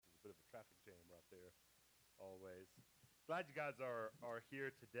traffic jam right there, always. Glad you guys are here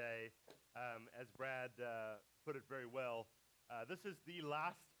today. As Brad put it very well, this is the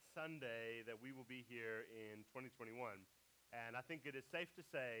last Sunday that we will be here in 2021. And I think it is safe to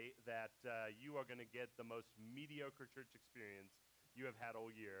say that you are going to get the most mediocre church experience you have had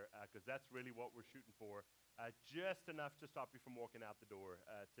all year, because that's really what we're shooting for. Just enough to stop you from walking out the door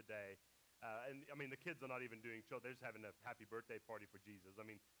today. And I mean, the kids are not even doing chill. They're just having a happy birthday party for Jesus. I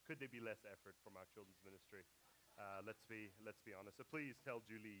mean, could there be less effort from our children's ministry? Let's be honest. So please tell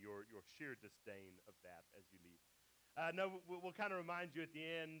Julie your sheer disdain of that as you leave. No, we'll kind of remind you at the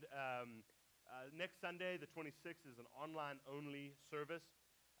end. Next Sunday, the 26th, is an online-only service,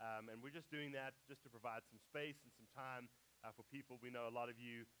 and we're just doing that just to provide some space and some time for people. We know a lot of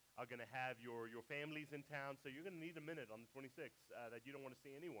you are going to have your families in town, so you're going to need a minute on the 26th that you don't want to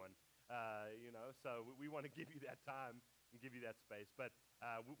see anyone. So we want to give you that time and give you that space. But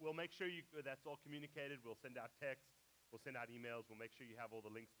we'll make sure that's all communicated. We'll send out texts. We'll send out emails. We'll make sure you have all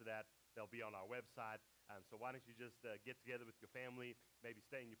the links to that. They'll be on our website. So why don't you just get together with your family, maybe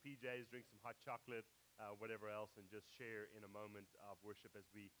stay in your PJs, drink some hot chocolate, whatever else, and just share in a moment of worship as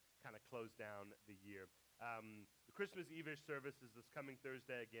we kind of close down the year. The Christmas Eve service is this coming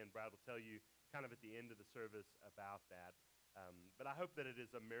Thursday. Again, Brad will tell you kind of at the end of the service about that. But I hope that it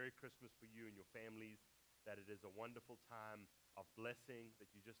is a Merry Christmas for you and your families, that it is a wonderful time of blessing, that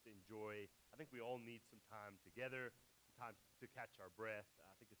you just enjoy. I think we all need some time together, some time to catch our breath.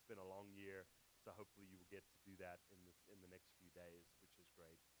 I think it's been a long year, so hopefully you will get to do that in the next few days, which is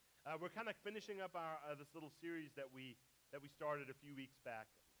great. We're kind of finishing up our this little series that we started a few weeks back,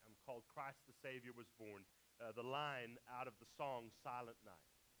 called Christ the Savior Was Born, the line out of the song Silent Night,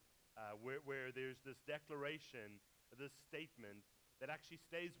 where there's this declaration, this statement that actually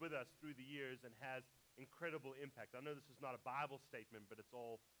stays with us through the years and has incredible impact. I know this is not a Bible statement, but it's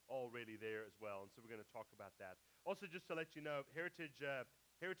all really there as well, and so we're going to talk about that. Also, just to let you know, Heritage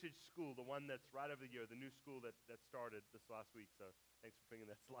School, the one that's right over the year, the new school that started this last week, so thanks for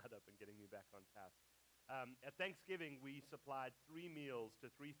bringing that slide up and getting me back on task. At Thanksgiving, we supplied 3 meals to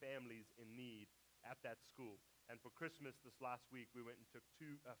 3 families in need at that school, and for Christmas this last week, we went and took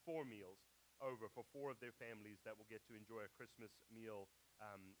 4 meals over for 4 of their families that will get to enjoy a Christmas meal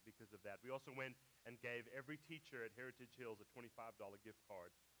because of that. We also went and gave every teacher at Heritage Hills a $25 gift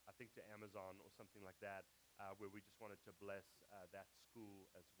card, I think to Amazon or something like that, where we just wanted to bless that school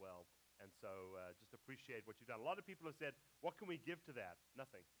as well. And so just appreciate what you've done. A lot of people have said, what can we give to that?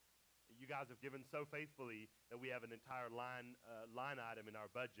 Nothing. You guys have given so faithfully that we have an entire line item in our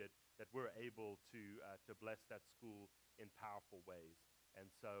budget that we're able to bless that school in powerful ways. And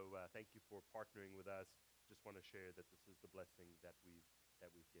so thank you for partnering with us. Just want to share that this is the blessing that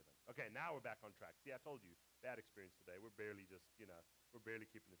we've given. Okay, now we're back on track. See, I told you, bad experience today. We're barely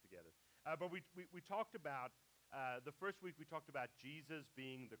keeping it together. But we talked about, the first week we talked about Jesus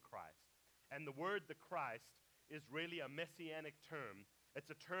being the Christ. And the word the Christ is really a messianic term. It's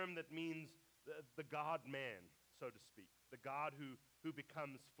a term that means the God-man, so to speak, the God who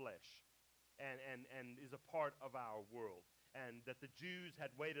becomes flesh and is a part of our world. And that the Jews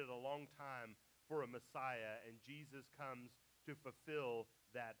had waited a long time for a Messiah, and Jesus comes to fulfill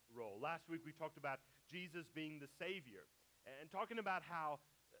that role. Last week we talked about Jesus being the Savior, and talking about how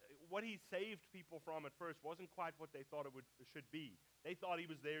what he saved people from at first wasn't quite what they thought it should be. They thought he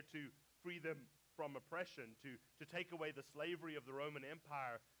was there to free them from oppression, to take away the slavery of the Roman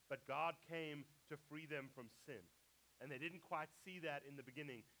Empire, but God came to free them from sin. And they didn't quite see that in the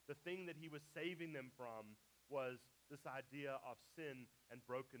beginning. The thing that he was saving them from was this idea of sin and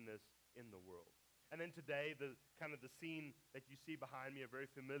brokenness in the world. And then today, the scene that you see behind me, a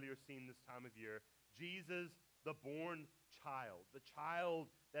very familiar scene this time of year, Jesus, the born child, the child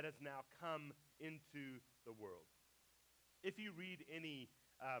that has now come into the world. If you read any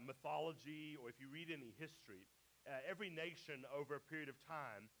mythology or if you read any history, every nation over a period of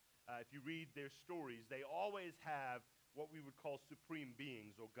time, if you read their stories, they always have what we would call supreme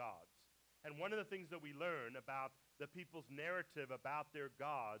beings or gods. And one of the things that we learn about the people's narrative about their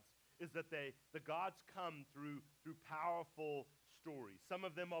gods is that the gods come through powerful stories. Some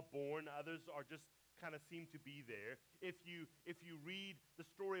of them are born, others are just kind of seem to be there. If you read the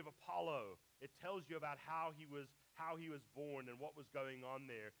story of Apollo, it tells you about how he was born and what was going on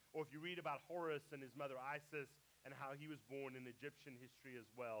there. Or if you read about Horus and his mother Isis and how he was born in Egyptian history as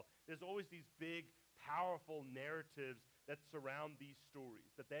well, there's always these big, powerful narratives that surround these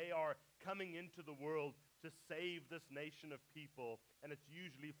stories, that they are coming into the world to save this nation of people, and it's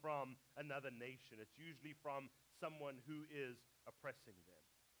usually from another nation. It's usually from someone who is oppressing them.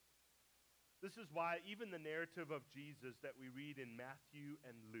 This is why even the narrative of Jesus that we read in Matthew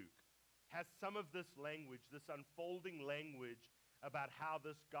and Luke, has some of this language, this unfolding language about how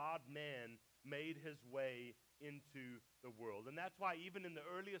this God-man made his way into the world. And that's why even in the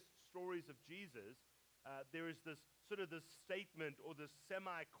earliest stories of Jesus, there is this sort of this statement or this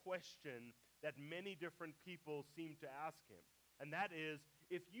semi-question that many different people seem to ask him. And that is,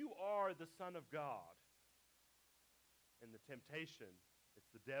 if you are the Son of God, and the temptation,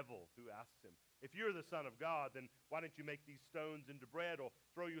 it's the devil who asks him, if you're the Son of God, then why don't you make these stones into bread or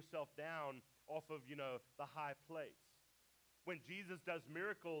throw yourself down off of, the high place? When Jesus does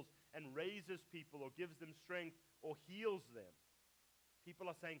miracles and raises people or gives them strength or heals them, people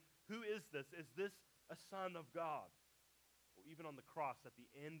are saying, who is this? Is this a Son of God? Or even on the cross at the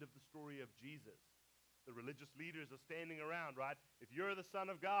end of the story of Jesus, the religious leaders are standing around, right? If you're the Son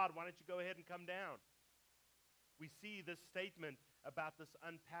of God, why don't you go ahead and come down? We see this statement about this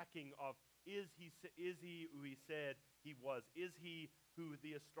unpacking of, is he who he said he was? Is he who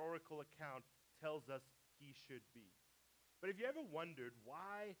the historical account tells us he should be? But have you ever wondered,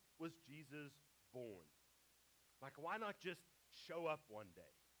 why was Jesus born? Like, why not just show up one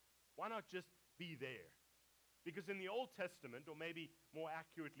day? Why not just be there? Because in the Old Testament, or maybe more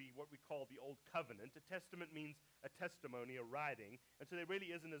accurately what we call the Old Covenant, a testament means a testimony, a writing, and so there really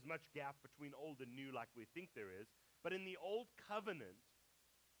isn't as much gap between old and new like we think there is. But in the Old Covenant,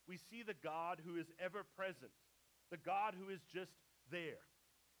 we see the God who is ever present, the God who is just there.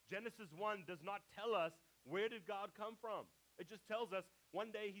 Genesis 1 does not tell us where did God come from. It just tells us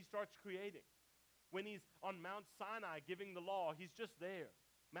one day he starts creating. When he's on Mount Sinai giving the law, he's just there.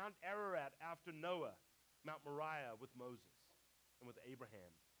 Mount Ararat after Noah. Mount Moriah with Moses and with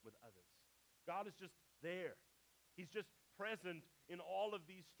Abraham, with others. God is just there. He's just present in all of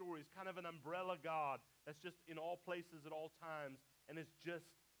these stories, kind of an umbrella God that's just in all places at all times and is just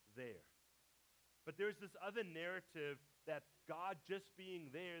there. But there's this other narrative that God just being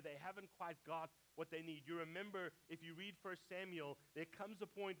there, they haven't quite got what they need. You remember, if you read 1 Samuel, there comes a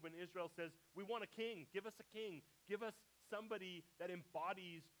point when Israel says, we want a king. Give us a king. Give us somebody that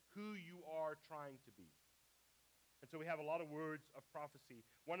embodies who you are trying to be. And so we have a lot of words of prophecy.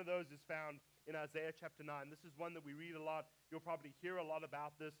 One of those is found in Isaiah chapter 9. This is one that we read a lot. You'll probably hear a lot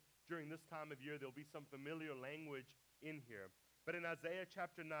about this during this time of year. There'll be some familiar language in here. But in Isaiah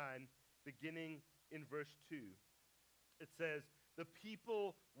chapter 9, beginning in verse 2, it says, the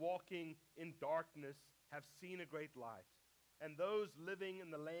people walking in darkness have seen a great light. And those living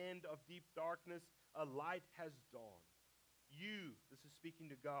in the land of deep darkness, a light has dawned. You, this is speaking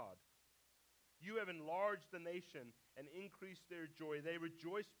to God, you have enlarged the nation and increased their joy. They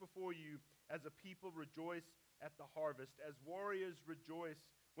rejoice before you as a people rejoice at the harvest, as warriors rejoice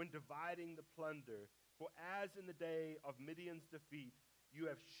when dividing the plunder. For as in the day of Midian's defeat, you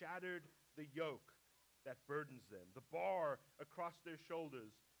have shattered the yoke that burdens them, the bar across their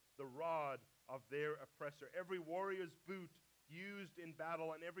shoulders, the rod of their oppressor. Every warrior's boot used in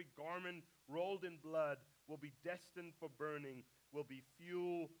battle and every garment rolled in blood will be destined for burning, will be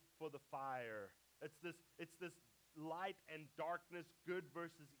fuel for the fire. It's this light and darkness, good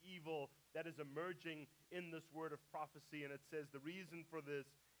versus evil, that is emerging in this word of prophecy. And it says the reason for this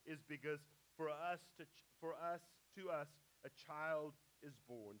is because to us a child is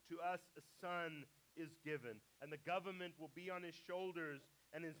born, to us a son is given, and the government will be on his shoulders,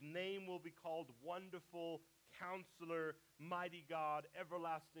 and his name will be called Wonderful Counselor, Mighty God,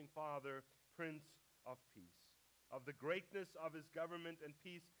 Everlasting Father, Prince of Peace. Of the greatness of his government and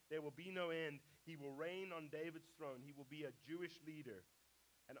peace, there will be no end. He will reign on David's throne. He will be a Jewish leader.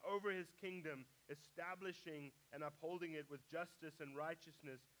 And over his kingdom, establishing and upholding it with justice and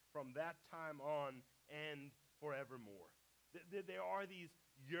righteousness from that time on and forevermore. There are these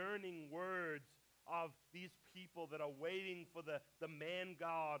yearning words of these people that are waiting for the man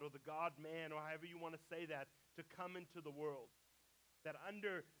God or the God man, or however you want to say that, to come into the world. That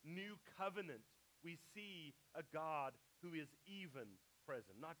under new covenant, we see a God who is even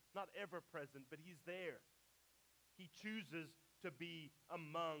present. Not ever present, but he's there. He chooses to be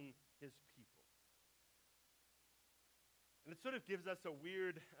among his people. And it sort of gives us a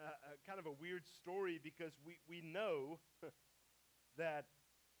weird, kind of a weird story, because we know that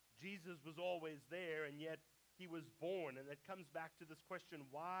Jesus was always there, and yet he was born. And it comes back to this question,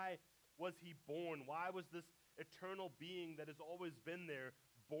 why was he born? Why was this eternal being that has always been there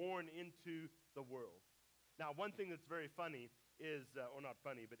born into the world? Now, one thing that's very funny is, or not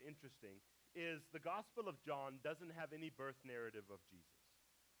funny, but interesting, is the Gospel of John doesn't have any birth narrative of Jesus.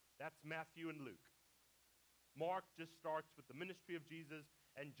 That's Matthew and Luke. Mark just starts with the ministry of Jesus,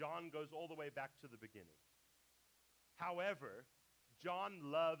 and John goes all the way back to the beginning. However, John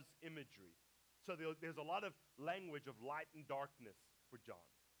loves imagery. So there's a lot of language of light and darkness for John.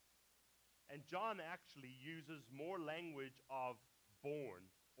 And John actually uses more language of born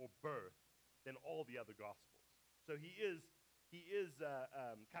or birth than all the other Gospels. So he is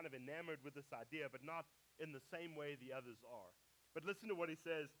kind of enamored with this idea, but not in the same way the others are. But listen to what he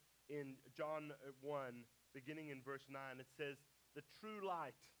says in John 1, beginning in verse 9. It says, the true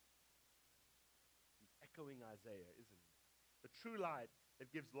light. He's echoing Isaiah, isn't he? The true light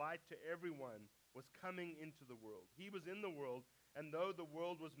that gives light to everyone was coming into the world. He was in the world, and though the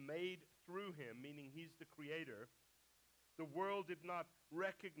world was made through him, meaning he's the creator, the world did not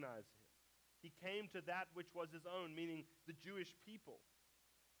recognize him. He came to that which was his own, meaning the Jewish people,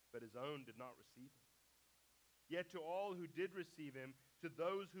 but his own did not receive him. Yet to all who did receive him, to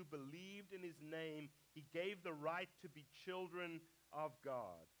those who believed in his name, he gave the right to be children of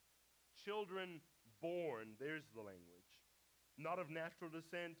God. Children born, there's the language, not of natural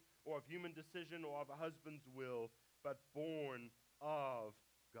descent or of human decision or of a husband's will, but born of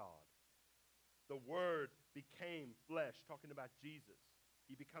God. The Word became flesh, talking about Jesus.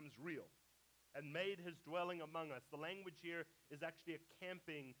 He becomes real and made his dwelling among us. The language here is actually a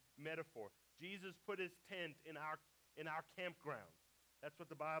camping metaphor. Jesus put his tent in our campground. That's what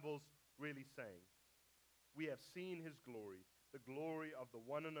the Bible's really saying. We have seen his glory, the glory of the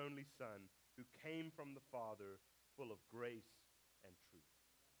one and only Son who came from the Father, full of grace and truth.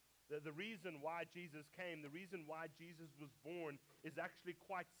 The reason why Jesus came, the reason why Jesus was born is actually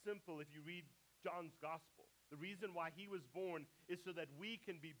quite simple if you read John's Gospel. The reason why he was born is so that we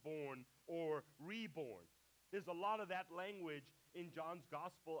can be born or reborn. There's a lot of that language in John's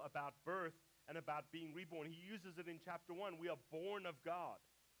Gospel about birth and about being reborn. He uses it in chapter 1. We are born of God.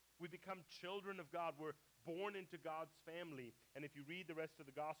 We become children of God. We're born into God's family. And if you read the rest of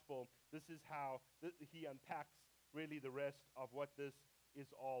the Gospel, this is how he unpacks really the rest of what this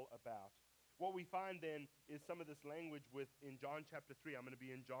is all about. What we find then is some of this language in John chapter 3. I'm going to be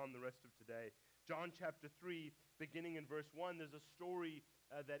in John the rest of today. John chapter 3, beginning in verse 1, there's a story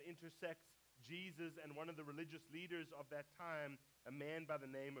that intersects Jesus and one of the religious leaders of that time, a man by the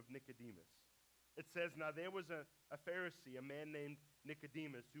name of Nicodemus. It says, now there was a Pharisee, a man named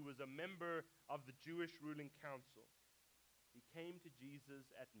Nicodemus, who was a member of the Jewish ruling council. He came to Jesus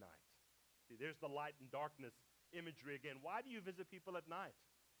at night. See, there's the light and darkness imagery again. Why do you visit people at night?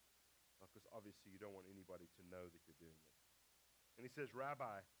 Because obviously you don't want anybody to know that you're doing it. And he says,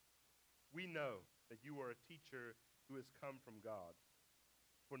 Rabbi, we know that you are a teacher who has come from God.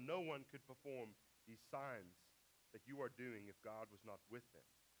 For no one could perform these signs that you are doing if God was not with them.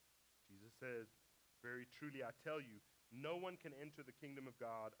 Jesus says, very truly I tell you, no one can enter the kingdom of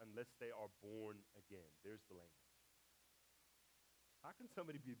God unless they are born again. There's the language. How can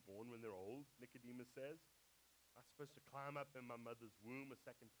somebody be born when they're old? Nicodemus says. I'm supposed to climb up in my mother's womb a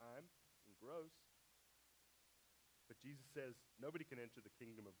second time? Gross. But Jesus says nobody can enter the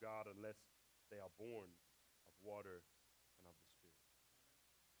kingdom of God unless they are born of water and of the Spirit.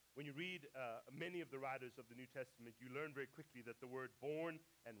 When you read many of the writers of the New Testament, you learn very quickly that the word born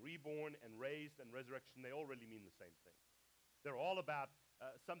and reborn and raised and resurrection, they all really mean the same thing. They're all about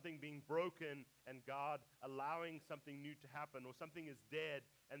something being broken and God allowing something new to happen, or something is dead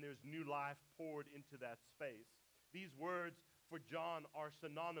and there's new life poured into that space. These words for John are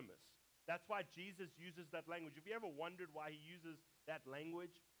synonymous. That's why Jesus uses that language. Have you ever wondered why he uses that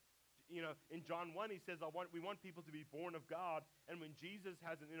language? You know, in John 1, he says, we want people to be born of God. And when Jesus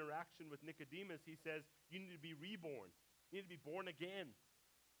has an interaction with Nicodemus, he says, you need to be reborn. You need to be born again.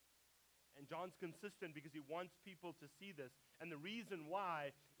 And John's consistent because he wants people to see this. And the reason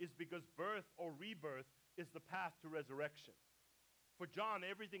why is because birth or rebirth is the path to resurrection. For John,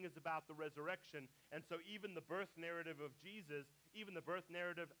 everything is about the resurrection. And so even the birth narrative of Jesus, even the birth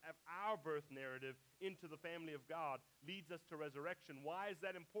narrative of our birth narrative into the family of God leads us to resurrection. Why is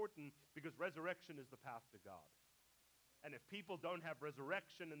that important? Because resurrection is the path to God. And if people don't have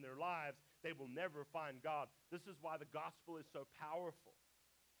resurrection in their lives, they will never find God. This is why the gospel is so powerful.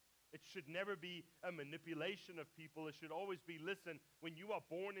 It should never be a manipulation of people. It should always be, listen, when you are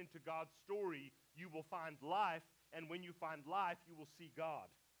born into God's story, you will find life. And when you find life, you will see God.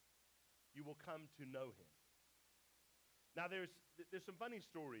 You will come to know him. Now, there's some funny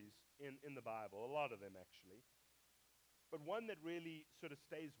stories in the Bible, a lot of them actually. But one that really sort of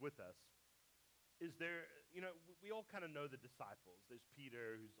stays with us is we all kind of know the disciples. There's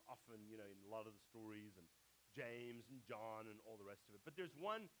Peter, who's often, in a lot of the stories, and James and John and all the rest of it. But there's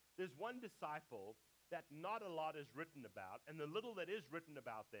one disciple that not a lot is written about, and the little that is written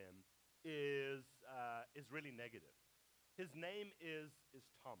about them is really negative. His name is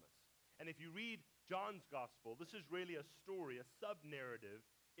Thomas. And if you read John's gospel, this is really a story, a sub-narrative,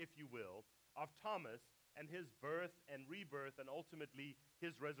 if you will, of Thomas and his birth and rebirth and ultimately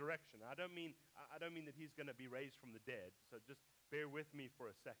his resurrection. I don't mean that he's going to be raised from the dead, so just bear with me for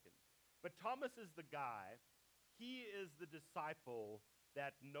a second. But Thomas is the guy, he is the disciple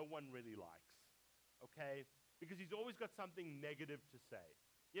that no one really likes, okay? Because he's always got something negative to say.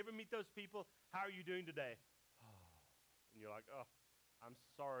 You ever meet those people? How are you doing today? And you're like, oh, I'm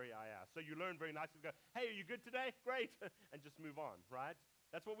sorry I asked. So you learn very nicely to go, hey, are you good today? Great. And just move on, right?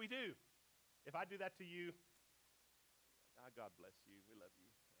 That's what we do. If I do that to you, God bless you. We love you.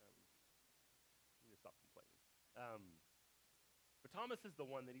 You need to stop complaining. But Thomas is the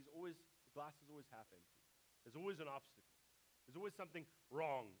one that the glass is always half empty. There's always an obstacle. There's always something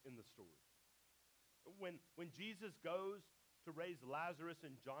wrong in the story. When Jesus goes to raise Lazarus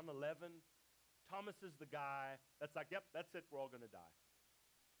in John 11, Thomas is the guy that's like, yep, that's it, we're all going to die.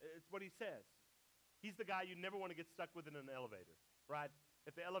 It's what he says. He's the guy you never want to get stuck with in an elevator, right?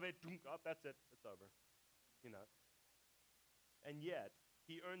 If the elevator, that's it, it's over, you know. And yet,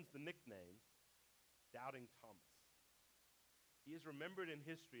 he earns the nickname Doubting Thomas. He is remembered in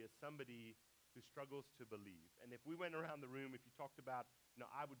history as somebody who struggles to believe. And if we went around the room, if you talked about,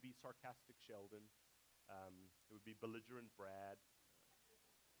 I would be sarcastic Sheldon. It would be belligerent Brad.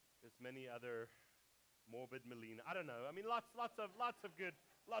 There's many other morbid Melina. I don't know. I mean, lots of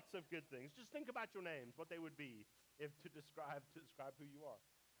good things. Just think about your names, what they would be if to describe who you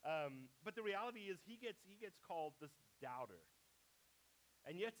are. But the reality is, he gets called this doubter.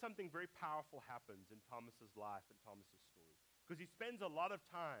 And yet something very powerful happens in Thomas's life and Thomas's story. Because he spends a lot of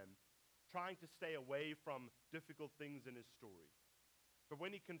time trying to stay away from difficult things in his story. But when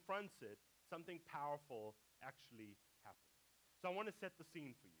he confronts it, something powerful actually happens. So I want to set the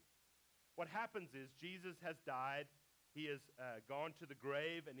scene for you. What happens is Jesus has died, he has gone to the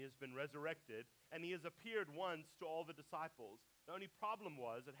grave, and he has been resurrected, and he has appeared once to all the disciples. The only problem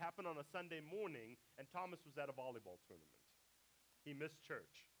was it happened on a Sunday morning, and Thomas was at a volleyball tournament. He missed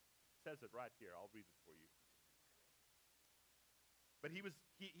church. It says it right here. I'll read it for you. But he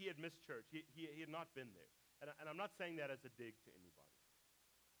had missed church. He had not been there. And I'm not saying that as a dig to anybody.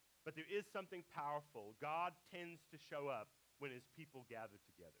 But there is something powerful. God tends to show up when his people gather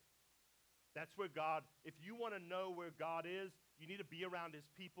together. That's where God, if you want to know where God is, you need to be around his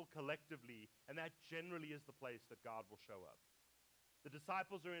people collectively, and that generally is the place that God will show up. The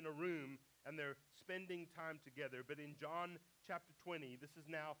disciples are in a room, and they're spending time together. But in John chapter 20, this is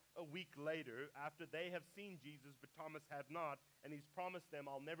now a week later, after they have seen Jesus, but Thomas had not, and he's promised them,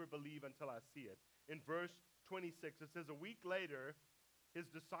 I'll never believe until I see it. In verse 26, it says, a week later, his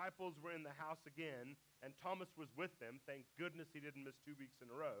disciples were in the house again, and Thomas was with them. Thank goodness he didn't miss 2 weeks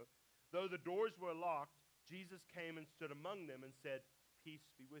in a row. Though the doors were locked, Jesus came and stood among them and said, peace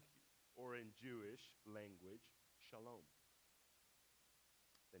be with you, or in Jewish language, shalom.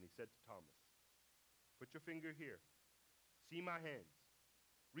 Then he said to Thomas, put your finger here. See my hands.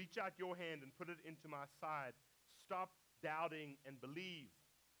 Reach out your hand and put it into my side. Stop doubting and believe.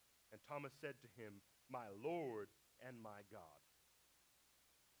 And Thomas said to him, my Lord and my God.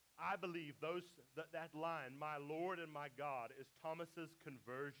 I believe that line, my Lord and my God, is Thomas's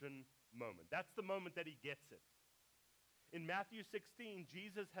conversion moment. That's the moment that he gets it. In Matthew 16,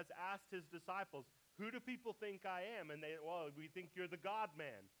 Jesus has asked his disciples, who do people think I am? And we think you're the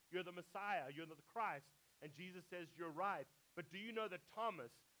God-man. You're the Messiah. You're the Christ. And Jesus says, you're right. But do you know that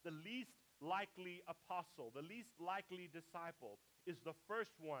Thomas, the least likely apostle, the least likely disciple, is the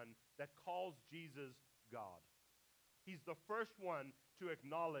first one that calls Jesus God? He's the first one to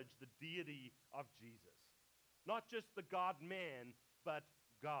acknowledge the deity of Jesus. Not just the God-man, but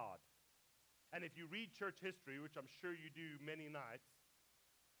God. And if you read church history, which I'm sure you do many nights,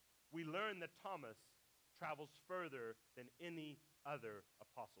 we learn that Thomas travels further than any other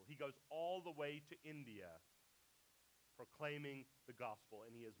apostle. He goes all the way to India proclaiming the gospel,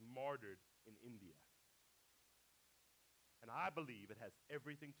 and he is martyred in India. And I believe it has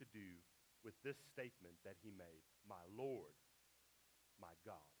everything to do with this statement that he made, my Lord, my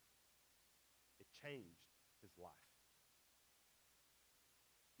God. It changed his life.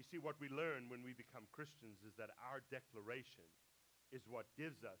 You see, what we learn when we become Christians is that our declaration is what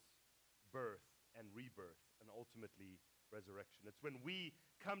gives us birth and rebirth and ultimately resurrection. It's when we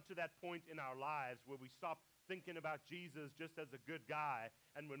come to that point in our lives where we stop thinking about Jesus just as a good guy,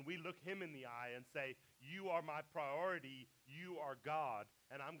 and when we look him in the eye and say, you are my priority, you are God,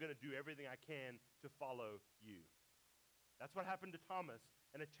 and I'm going to do everything I can to follow you. That's what happened to Thomas,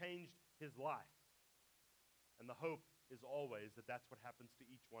 and it changed his life. And the hope is always that that's what happens to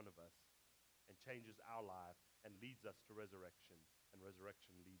each one of us and changes our life and leads us to resurrection, and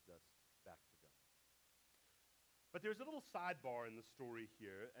resurrection leads us back to God. But there's a little sidebar in the story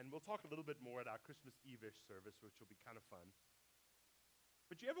here, and we'll talk a little bit more at our Christmas Eve-ish service, which will be kind of fun.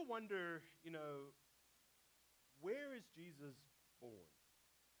 But you ever wonder, where is Jesus born?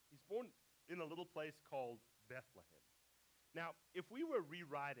 He's born in a little place called Bethlehem. Now, if we were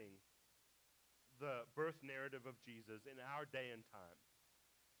rewriting the birth narrative of Jesus in our day and time,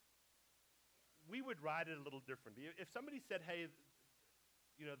 we would write it a little differently. If somebody said, hey,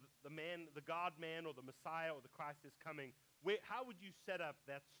 the God-man or the Messiah or the Christ is coming, how would you set up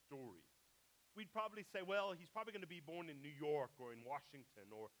that story? We'd probably say, well, he's probably going to be born in New York or in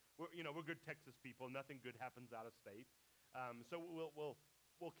Washington, or we're good Texas people. Nothing good happens out of state, so we'll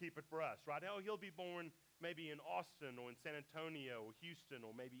keep it for us, right? Oh, he'll be born maybe in Austin or in San Antonio or Houston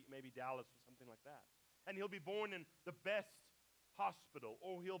or maybe Dallas or something like that, and he'll be born in the best hospital,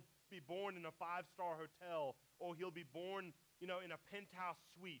 or he'll be born in a 5-star hotel, or he'll be born, in a penthouse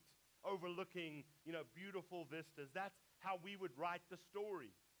suite overlooking, beautiful vistas. That's how we would write the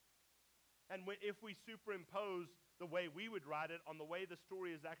story. And if we superimpose the way we would write it on the way the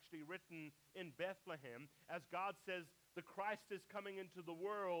story is actually written in Bethlehem, as God says, the Christ is coming into the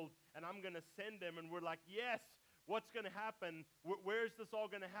world, and I'm going to send him, and we're like, yes, what's going to happen? Where's this all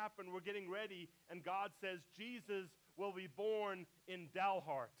going to happen? We're getting ready, and God says, Jesus will be born in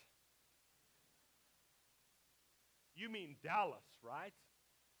Dalhart. You mean Dallas, right?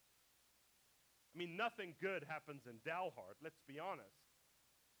 I mean, nothing good happens in Dalhart, let's be honest.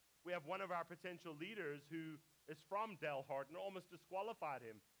 We have one of our potential leaders who is from Dalhart and almost disqualified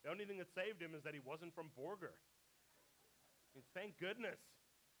him. The only thing that saved him is that he wasn't from Borger. I mean, thank goodness.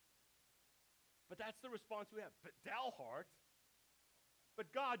 But that's the response we have. But Dalhart? But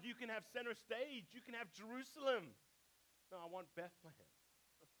God, you can have center stage. You can have Jerusalem. No, I want Bethlehem.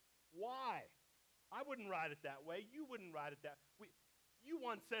 Why? I wouldn't write it that way. You wouldn't write it that way. You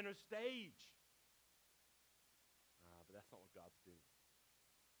want center stage. But that's not what God's doing.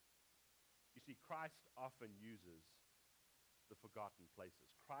 You see, Christ often uses the forgotten places.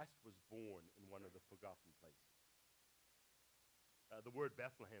 Christ was born in one of the forgotten places. The word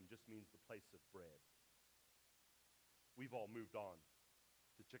Bethlehem just means the place of bread. We've all moved on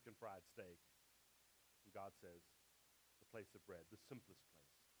to chicken fried steak. And God says, the place of bread, the simplest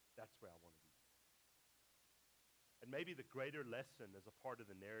place. That's where I want to be. And maybe the greater lesson as a part of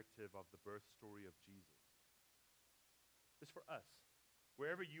the narrative of the birth story of Jesus is for us.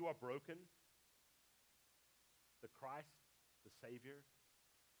 Wherever you are broken, the Christ, the Savior,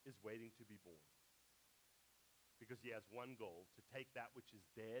 is waiting to be born. Because he has one goal, to take that which is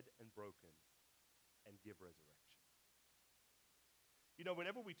dead and broken and give resurrection.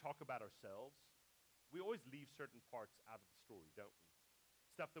 Whenever we talk about ourselves, we always leave certain parts out of the story, don't we?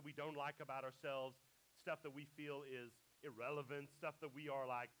 Stuff that we don't like about ourselves, stuff that we feel is irrelevant, stuff that we are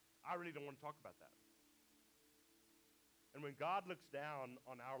like, I really don't want to talk about that. And when God looks down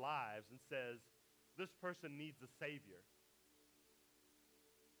on our lives and says, this person needs a Savior,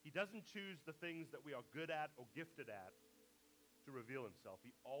 he doesn't choose the things that we are good at or gifted at to reveal himself.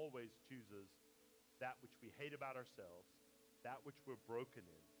 He always chooses that which we hate about ourselves, that which we're broken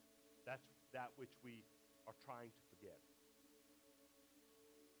in, that's that which we are trying to forget.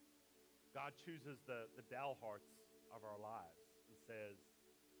 God chooses the Dalharts of our lives and says,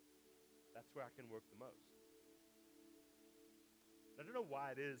 that's where I can work the most. I don't know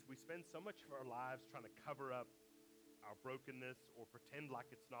why it is we spend so much of our lives trying to cover up our brokenness or pretend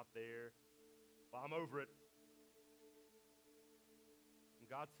like it's not there. Well, I'm over it. And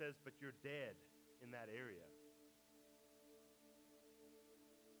God says, but you're dead in that area.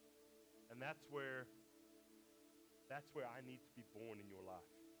 And that's where I need to be born in your life.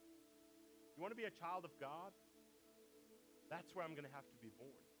 You want to be a child of God? That's where I'm going to have to be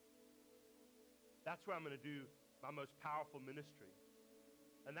born. That's where I'm going to do my most powerful ministry.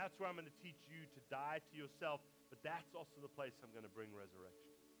 And that's where I'm going to teach you to die to yourself, but that's also the place I'm going to bring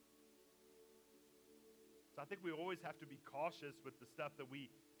resurrection. So I think we always have to be cautious with the stuff that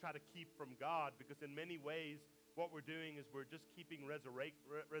we try to keep from God, because in many ways, what we're doing is we're just keeping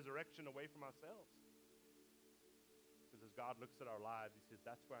resurrection away from ourselves. Because as God looks at our lives, he says,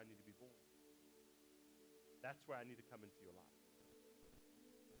 that's where I need to be born. That's where I need to come into your life.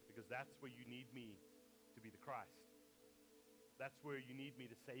 Because that's where you need me to be the Christ. That's where you need me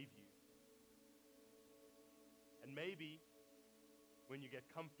to save you. And maybe when you get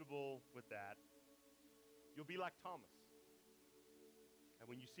comfortable with that, you'll be like Thomas. And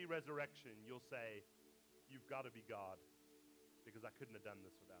when you see resurrection, you'll say, you've got to be God, because I couldn't have done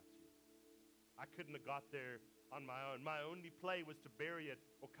this without you. I couldn't have got there on my own. My only play was to bury it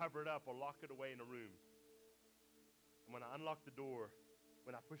or cover it up or lock it away in a room. And when I unlocked the door,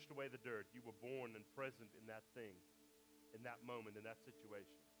 when I pushed away the dirt, you were born and present in that thing, in that moment, in that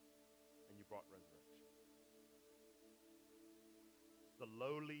situation, and you brought resurrection. the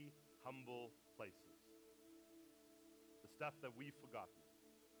lowly, humble places, the stuff that we've forgotten.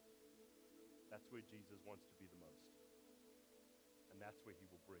 That's where Jesus wants to be the most. And that's where he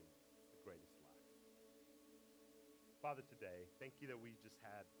will bring the greatest life. Father, today, thank you that we just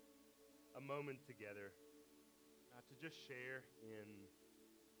had a moment together to just share in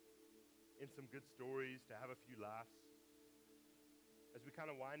some good stories, to have a few laughs. As we kind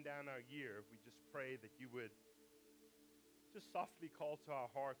of wind down our year, we just pray that you would just softly call to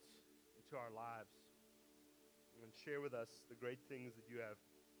our hearts and to our lives and share with us the great things that you have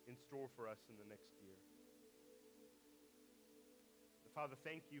in store for us in the next year. Father,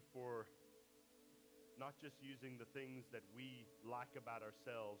 thank you for not just using the things that we like about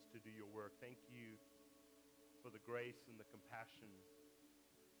ourselves to do your work. Thank you for the grace and the compassion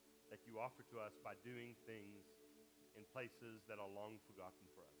that you offer to us by doing things in places that are long forgotten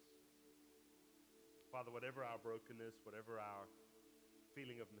for us. Father, whatever our brokenness, whatever our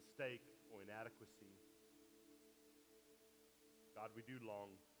feeling of mistake or inadequacy, God, we do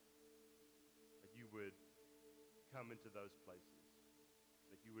long that you would come into those places,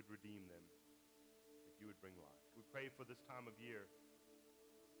 that you would redeem them, that you would bring life. We pray for this time of year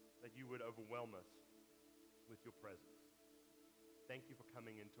that you would overwhelm us with your presence. Thank you for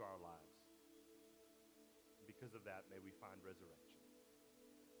coming into our lives. And because of that, may we find resurrection.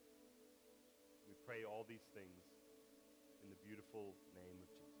 We pray all these things in the beautiful name of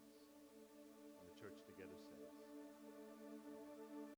Jesus. And the church together says,